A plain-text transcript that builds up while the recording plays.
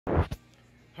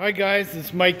Hi guys,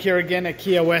 it's Mike here again at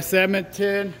Kia West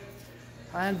Edmonton.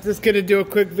 I'm just going to do a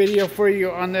quick video for you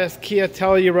on this Kia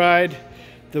Telluride,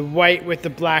 the white with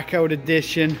the blackout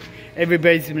edition.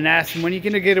 Everybody's been asking, when are you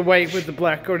going to get a white with the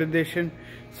blackout edition?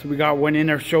 So we got one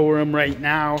in our showroom right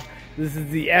now. This is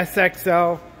the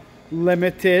SXL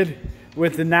Limited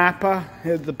with the nappa,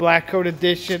 the blackout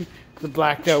edition, the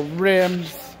blacked out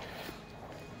rims,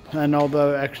 and all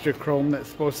the extra chrome that's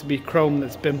supposed to be chrome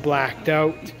that's been blacked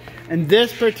out. And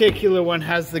this particular one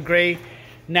has the gray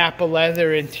nappa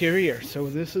leather interior. So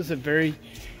this is a very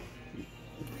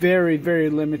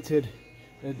limited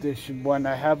edition one.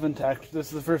 I haven't actually, this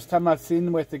is the first time I've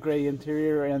seen with the gray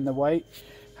interior and the white.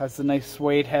 Has a nice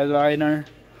suede headliner,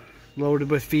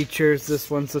 loaded with features. This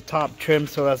one's the top trim,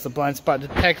 so it has the blind spot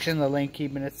detection, the lane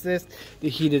keeping assist, the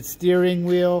heated steering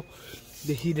wheel,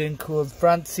 the heated and cooled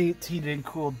front seats, heated and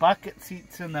cooled bucket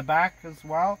seats in the back as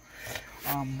well.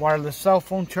 Wireless cell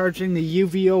phone charging, the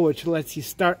UVO, which lets you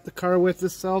start the car with the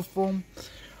cell phone.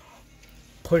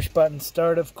 Push button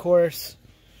start, of course.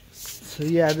 So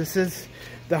yeah, this is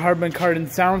the Harman Kardon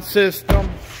sound system.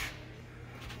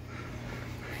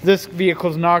 This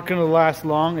vehicle's not going to last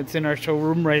long. It's in our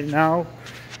showroom right now.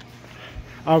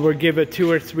 We'll give it 2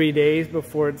 or 3 days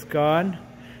before it's gone.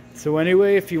 So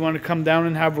anyway, if you want to come down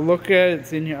and have a look at it,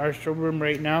 it's in our showroom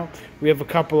right now. We have a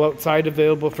couple outside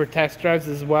available for test drives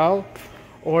as well.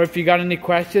 Or if you got any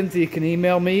questions, you can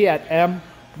email me at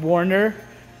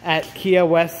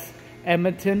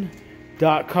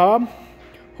mwarner@kiawestedmonton.com.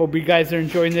 Hope you guys are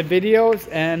enjoying the videos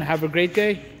and have a great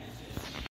day.